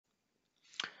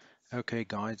Okay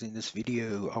guys, in this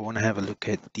video I want to have a look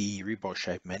at the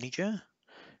RebarShapeManager,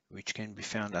 which can be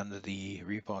found under the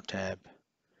Rebar tab,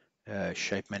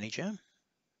 Shape Manager.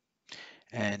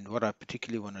 And what I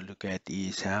particularly want to look at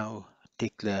is how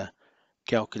Tekla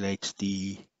calculates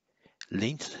the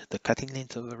length, the cutting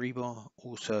length of the rebar,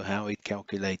 also how it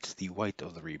calculates the weight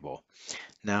of the rebar.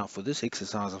 Now for this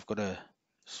exercise I've got a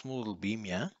small little beam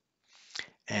here,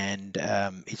 and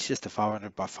it's just a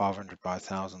 500 by 500 by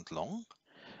 1000 long.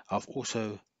 I've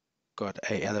also got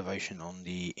a elevation on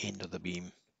the end of the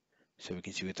beam so we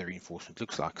can see what the reinforcement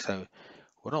looks like. So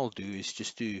what I'll do is,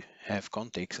 just to have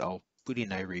context, I'll put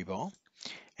in a rebar,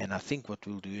 and I think what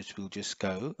we'll do is we'll just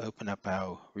go open up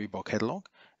our rebar catalog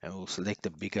and we'll select a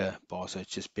bigger bar so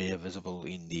it's just better visible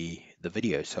in the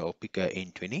video. So I'll pick a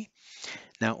N20.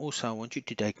 Now also I want you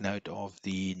to take note of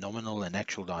the nominal and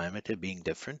actual diameter being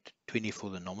different. 20 for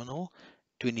the nominal,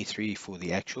 23 for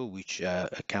the actual, which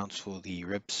accounts for the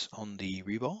ribs on the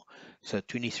rebar. So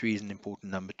 23 is an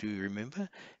important number to remember.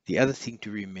 The other thing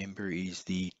to remember is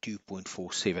the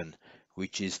 2.47,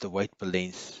 which is the weight per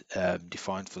length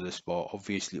defined for this bar.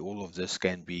 Obviously all of this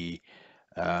can be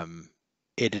um,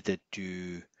 edited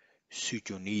to suit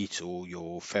your needs or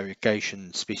your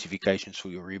fabrication specifications for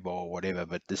your rebar or whatever,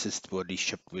 but this is what is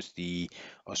shipped with the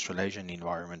Australasian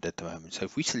environment at the moment. So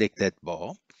if we select that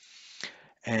bar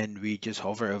and we just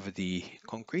hover over the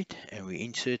concrete and we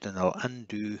insert, and I'll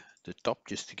undo the top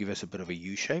just to give us a bit of a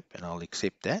U shape, and I'll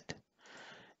accept that.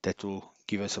 That will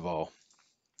give us a bar.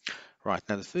 Right,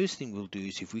 now the first thing we'll do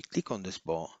is, if we click on this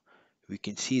bar, we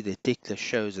can see that Tekla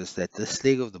shows us that this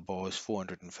leg of the bar is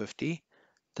 450.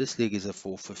 This leg is a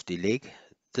 450 leg.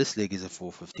 This leg is a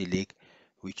 450 leg,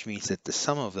 which means that the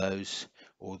sum of those,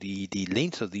 or the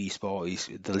length of these bar is,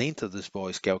 the length of this bar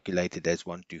is calculated as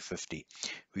 1250.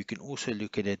 We can also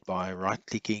look at it by right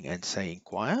clicking and say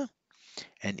inquire.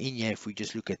 And in here, if we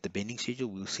just look at the bending schedule,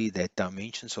 we'll see that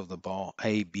dimensions of the bar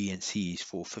A, B, and C is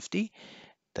 450.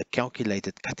 The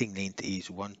calculated cutting length is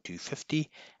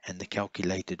 1250, and the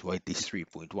calculated weight is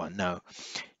 3.1. Now,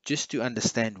 just to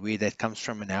understand where that comes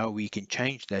from and how we can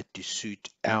change that to suit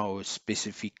our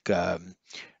specific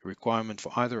requirement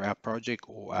for either our project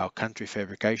or our country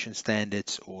fabrication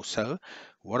standards or so,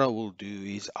 what I will do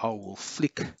is I will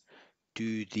flick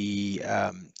to the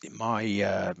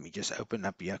let me just open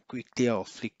up here quickly. I'll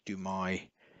flick to my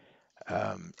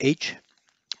Edge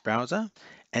browser,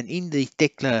 and in the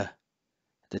Tekla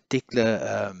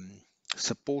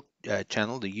support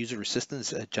channel, the user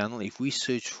assistance channel, if we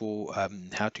search for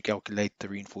how to calculate the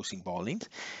reinforcing bar length,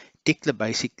 Tekla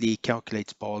basically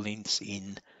calculates bar lengths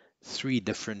in three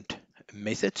different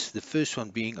methods. The first one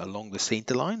being along the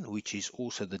center line, which is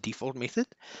also the default method.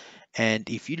 And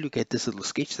if you look at this little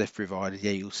sketch they've provided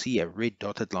here, you'll see a red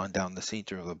dotted line down the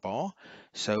center of the bar.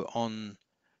 So on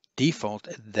default,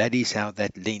 that is how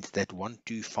that length, that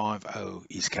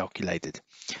 1250, is calculated.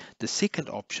 The second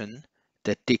option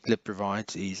that Tekla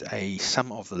provides is a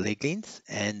sum of the leg length,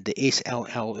 and the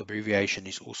SLL abbreviation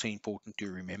is also important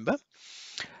to remember.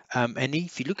 And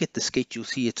if you look at the sketch, you'll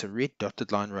see it's a red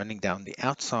dotted line running down the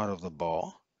outside of the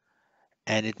bar,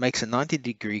 and it makes a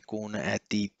 90-degree corner at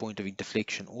the point of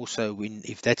interflexion. Also,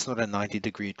 if that's not a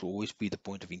 90-degree, it will always be the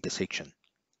point of intersection.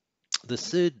 The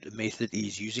third method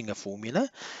is using a formula.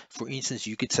 For instance,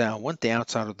 you could say, I want the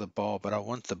outside of the bar, but I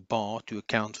want the bar to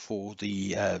account for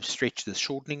the stretch, the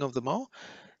shortening of the bar.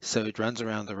 So it runs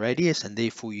around the radius, and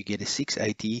therefore you get a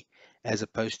 680 as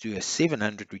opposed to a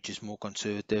 700, which is more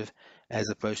conservative, as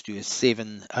opposed to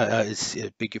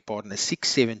a beg your pardon, a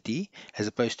 670, as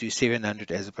opposed to a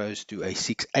 700, as opposed to a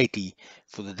 680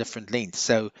 for the different lengths.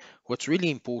 So what's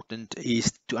really important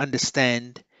is to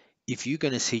understand, if you're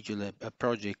going to schedule a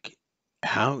project,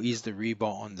 how is the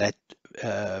rebar on that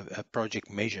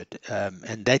project measured,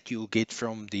 and that you'll get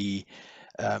from the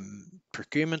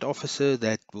procurement officer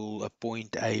that will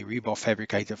appoint a rebar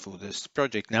fabricator for this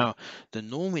project. Now, the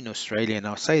norm in Australia, and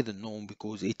I say the norm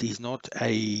because it is not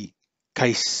a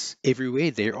case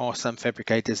everywhere. There are some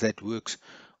fabricators that works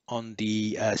on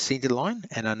the center line,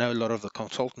 and I know a lot of the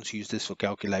consultants use this for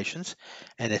calculations,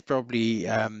 and it probably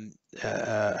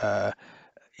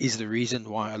is the reason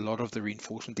why a lot of the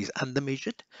reinforcement is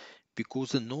undermeasured, because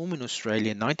the norm in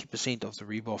Australia, 90% of the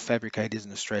rebar fabricators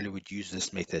in Australia would use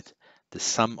this method, the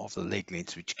sum of the leg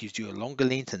lengths, which gives you a longer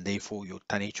length, and therefore your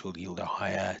tonnage will yield a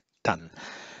higher ton.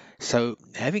 So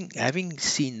having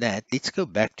seen that, let's go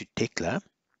back to Tekla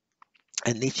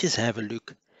and let's just have a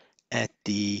look at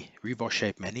the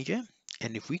RebarShapeManager.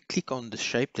 And if we click on the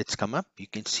shape that's come up, you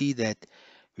can see that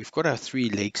we've got our three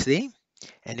legs there.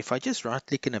 And if I just right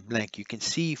click in a blank, you can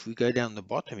see if we go down the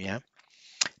bottom here,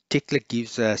 Tekla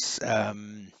gives us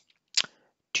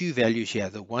two values here.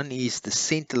 The one is the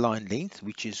center line length,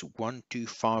 which is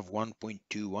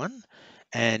 1251.21.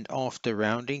 And after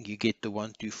rounding, you get the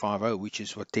 1250, which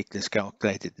is what Tekla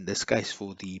calculated in this case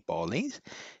for the bar length.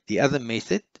 The other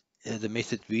method, the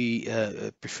method we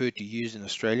prefer to use in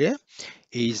Australia,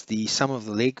 is the sum of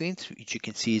the leg length, which you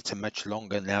can see it's a much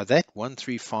longer. Now that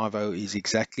 1350 is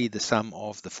exactly the sum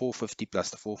of the 450 plus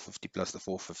the 450 plus the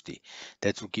 450.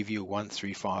 That will give you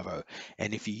 1350.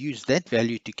 And if you use that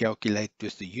value to calculate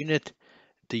with the unit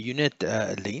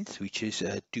length, which is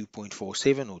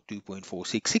 2.47 or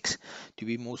 2.466, to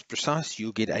be more precise,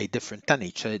 you'll get a different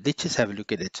tonnage. So let's just have a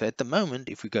look at it. So at the moment,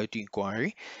 if we go to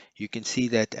inquiry, you can see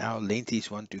that our length is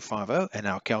 1250 and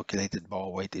our calculated bar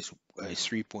weight is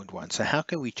 3.1. So how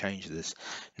can we change this?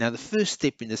 Now, the first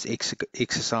step in this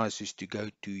exercise is to go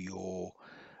to your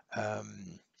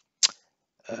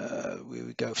where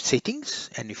we go settings,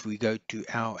 and if we go to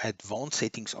our advanced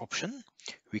settings option,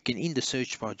 we can in the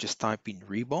search bar just type in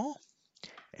rebar.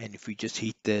 And if we just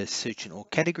hit the search in all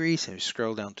categories and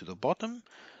scroll down to the bottom,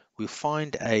 we'll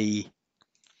find a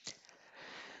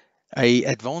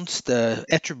advanced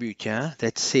attribute here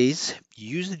that says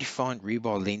user defined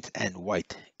rebar length and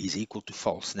weight is equal to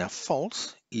false. Now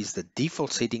false is the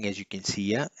default setting, as you can see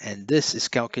here, and this is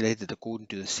calculated according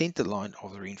to the center line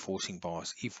of the reinforcing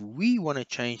bars. If we want to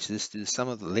change this to the sum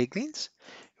of the leg lengths,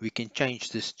 we can change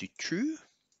this to true.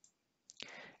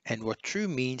 And what true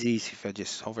means is, if I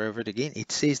just hover over it again,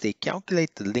 it says they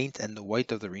calculate the length and the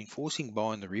weight of the reinforcing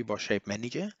bar in the rebar shape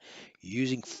manager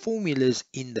using formulas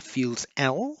in the fields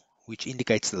L, which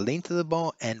indicates the length of the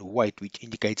bar, and weight, which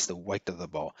indicates the weight of the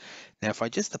bar. Now, if I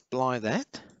just apply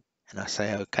that and I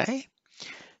say OK,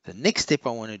 the next step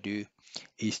I want to do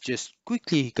is just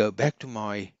quickly go back to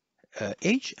my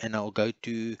edge, and I'll go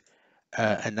to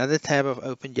another tab I've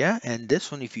opened here, and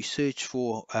this one, if you search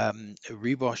for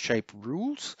rebar shape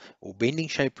rules or bending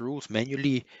shape rules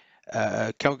manually,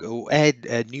 or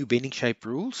add new bending shape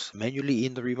rules manually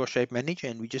in the rebar shape manager,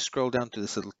 and we just scroll down to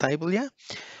this little table here,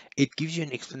 it gives you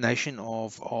an explanation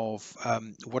of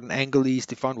what an angle is,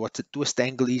 defined what a twist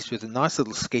angle is, with a nice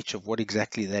little sketch of what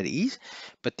exactly that is.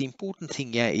 But the important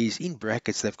thing here is in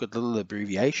brackets, they've got a little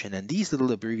abbreviation, and these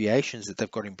little abbreviations that they've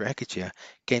got in brackets here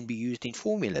can be used in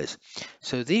formulas.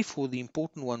 So therefore, the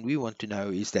important one we want to know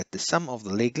is that the sum of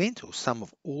the leg length, or sum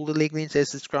of all the leg lengths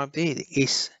as described there, the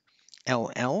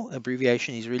SLL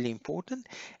abbreviation, is really important.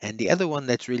 And the other one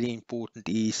that's really important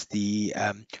is the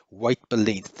weight per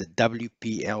length, the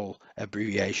WPL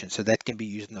abbreviation. So that can be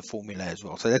used in the formula as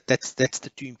well. So that's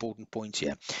the two important points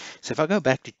here. So if I go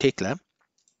back to Tekla,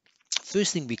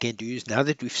 first thing we can do is, now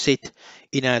that we've set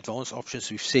in our advanced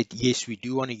options, we've said yes, we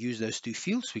do want to use those two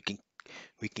fields, we can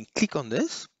click on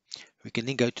this. We can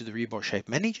then go to the rebar shape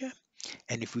manager,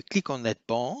 and if we click on that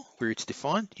bar where it's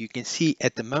defined, you can see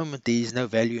at the moment there is no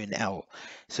value in L.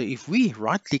 So if we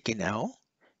right click in L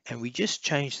and we just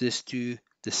change this to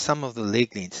the sum of the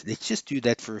leg lengths, let's just do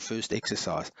that for a first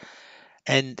exercise.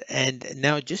 And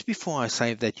now, just before I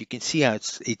save that, you can see how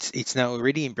it's now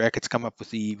already in brackets come up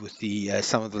with the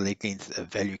sum of the leg length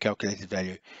value, calculated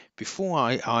value. Before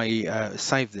I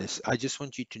save this, I just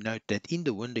want you to note that in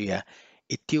the window here,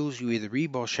 it tells you where the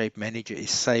rebar shape manager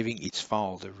is saving its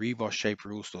file, the rebar shape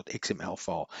rules.xml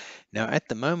file. Now at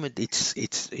the moment,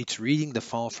 it's reading the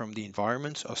file from the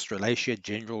environments Australasia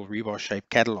General Rebar Shape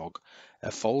Catalog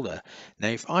folder. Now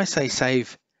if I say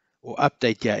save or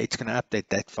update, yeah, it's going to update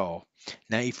that file.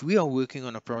 Now, if we are working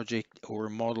on a project or a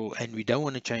model and we don't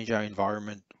want to change our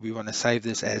environment, we want to save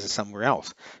this as somewhere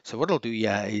else. So what I'll do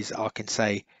here is I can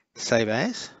say save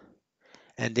as,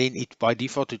 and then it by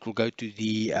default it will go to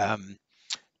the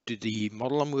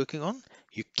model I'm working on.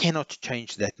 You cannot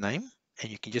change that name,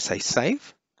 and you can just say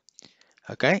save,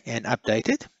 okay, and update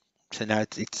it. So now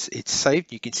it's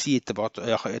saved. You can see at the bottom,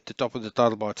 at the top of the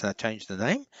title bar, it's now changed the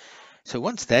name. So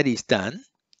once that is done,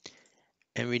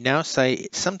 and we now say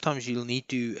sometimes you'll need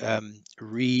to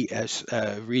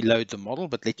reload the model,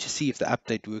 but let's just see if the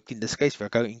update worked. In this case, if I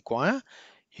go inquire,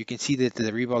 you can see that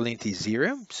the rebar length is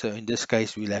 0. So in this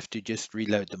case, we'll have to just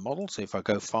reload the model. So if I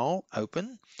go File,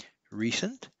 Open,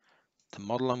 Recent, the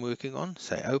model I'm working on,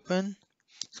 say Open,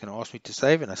 it's going to ask me to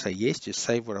save, and I say yes, just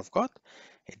save what I've got.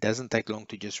 It doesn't take long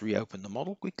to just reopen the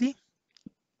model quickly.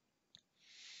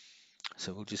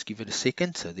 So we'll just give it a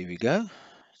second. So there we go.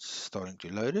 It's starting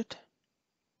to load it.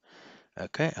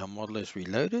 Okay, our model is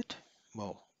reloaded.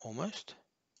 Well, almost.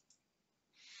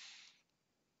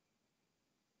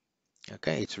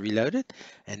 Okay, it's reloaded.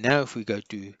 And now if we go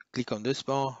to click on this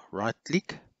bar, right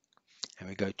click, and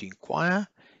we go to inquire,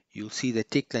 you'll see that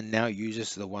Tekla now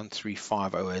uses the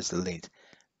 1350 as the length,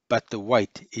 but the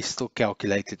weight is still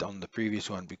calculated on the previous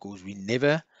one because we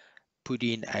never put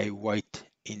in a weight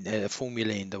in a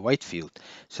formula in the weight field.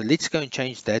 So let's go and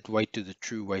change that weight to the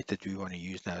true weight that we want to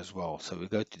use now as well. So we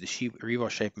go to the Rebar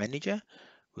Shape Manager.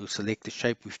 We'll select the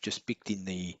shape we've just picked in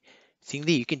the thing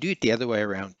there. You can do it the other way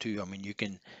around too. I mean, you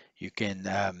can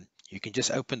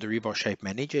just open the Rebar Shape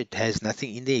Manager. It has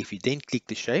nothing in there. If you then click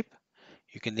the shape,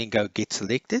 you can then go get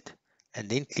selected and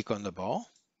then click on the bar,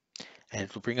 and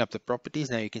it will bring up the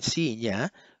properties. Now you can see in here,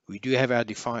 we do have our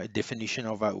definition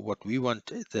of what we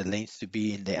want the length to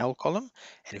be in the L column.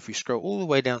 And if we scroll all the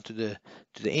way down to the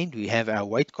end, we have our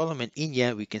weight column. And in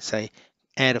here, we can say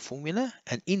add a formula.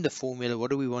 And in the formula,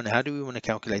 what do we want? How do we want to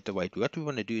calculate the weight? What we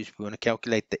want to do is we want to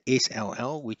calculate the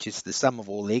SLL, which is the sum of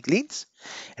all leg lengths.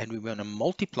 And we want to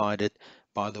multiply it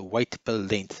by the weight per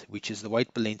length, which is the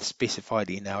weight per length specified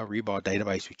in our rebar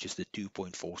database, which is the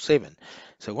 2.47.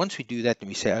 So once we do that and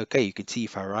we say, okay, you can see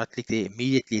if I right click there,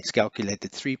 immediately it's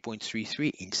calculated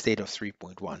 3.33 instead of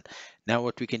 3.1. Now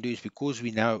what we can do is, because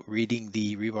we're now reading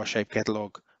the rebar shape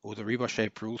catalog or the rebar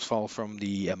shape rules file from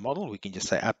the model, we can just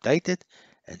say update it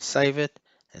and save it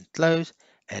and close.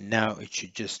 And now it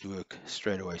should just work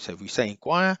straight away. So if we say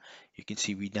inquire, you can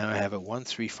see we now have a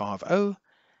 1350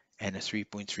 and a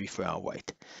 3.3 for our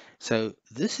weight. So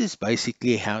this is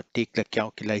basically how Tekla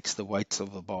calculates the weights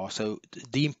of the bar. So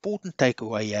the important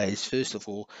takeaway here is, first of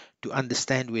all, to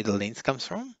understand where the length comes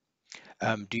from.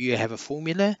 Do you have a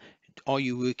formula? Are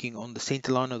you working on the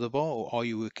center line of the bar, or are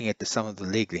you working at the sum of the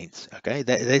leg lengths? Okay,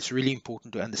 that's really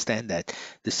important to understand that.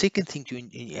 The second thing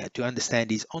to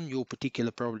understand is, on your particular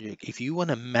project, if you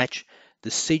want to match the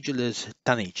scheduler's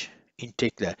tonnage in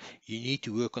Tekla, you need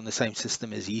to work on the same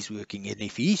system as he's working. And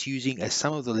if he's using a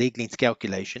sum of the leg length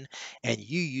calculation and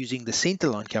you using the center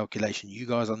line calculation, you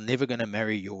guys are never going to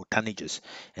marry your tonnages,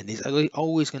 and there's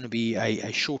always going to be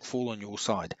a shortfall on your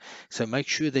side. So make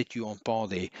sure that you're on par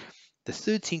there. The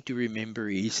third thing to remember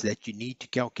is that you need to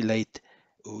calculate,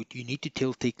 or you need to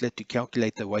tell Tekla to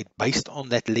calculate the weight based on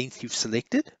that length you've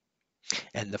selected.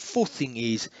 And the fourth thing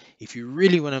is, if you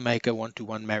really want to make a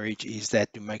one-to-one marriage, is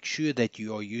that to make sure that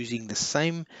you are using the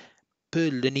same per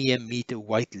linear meter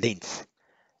weight length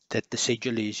that the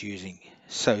scheduler is using.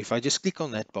 So if I just click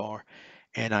on that bar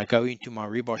and I go into my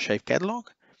rebar shape catalog,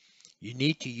 you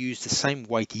need to use the same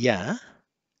weight here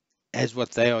as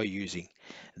what they are using.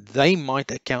 They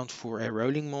might account for a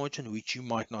rolling margin, which you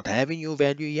might not have in your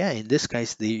value. Yeah, in this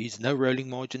case, there is no rolling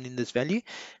margin in this value.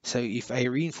 So if a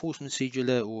reinforcement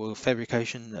scheduler or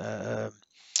fabrication uh,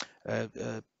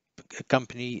 uh,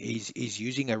 company is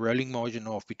using a rolling margin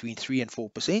of between 3 and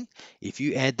 4%, if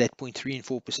you add that 0.3 and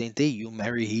 4% there, you'll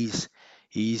marry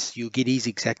you'll get his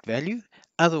exact value.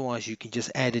 Otherwise, you can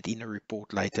just add it in a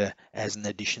report later as an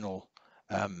additional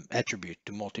attribute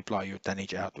to multiply your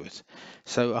tonnage out with.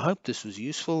 So I hope this was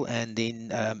useful, and then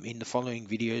in the following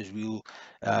videos we'll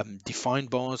define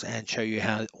bars and show you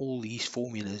how all these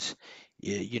formulas,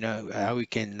 how we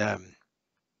can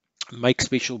make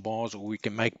special bars, or we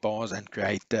can make bars and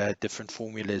create different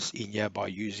formulas in here by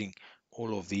using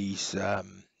all of these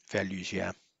values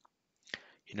here,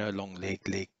 long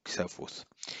leg, so forth.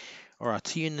 All right,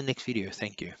 see you in the next video.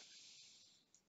 Thank you.